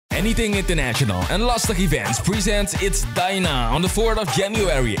Anything International and Lustig Events presents IITSDYNA on the 4th of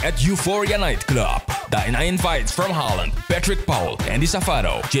January at EUPHORIA nightclub. DYNA invites from Holland, Patrick Paul, Andy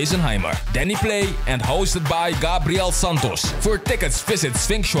Savado, Jason Heimer, Danny Play, and hosted by Gabriel Santos. For tickets, visit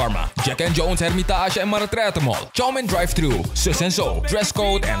Sphinx Shoarma, Jack & Jones Hermitage and Marretraite Mall, Tjauwmin Drive-Thru, Sus & So,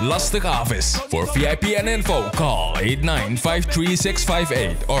 Dresscde and Lustig Office. For VIP and info, call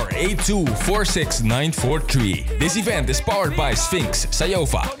 8953-658 or 8246-943. This event is powered by Sphinx,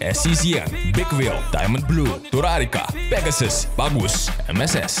 Sayofa, SCCM, Big Wheel, Diamond Blue, Turarica, Pegasus, Bagus,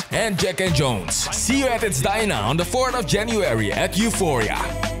 MSS, and Jack & Jones. See you at IITSDYNA on the 4th of January at EUPHORIA.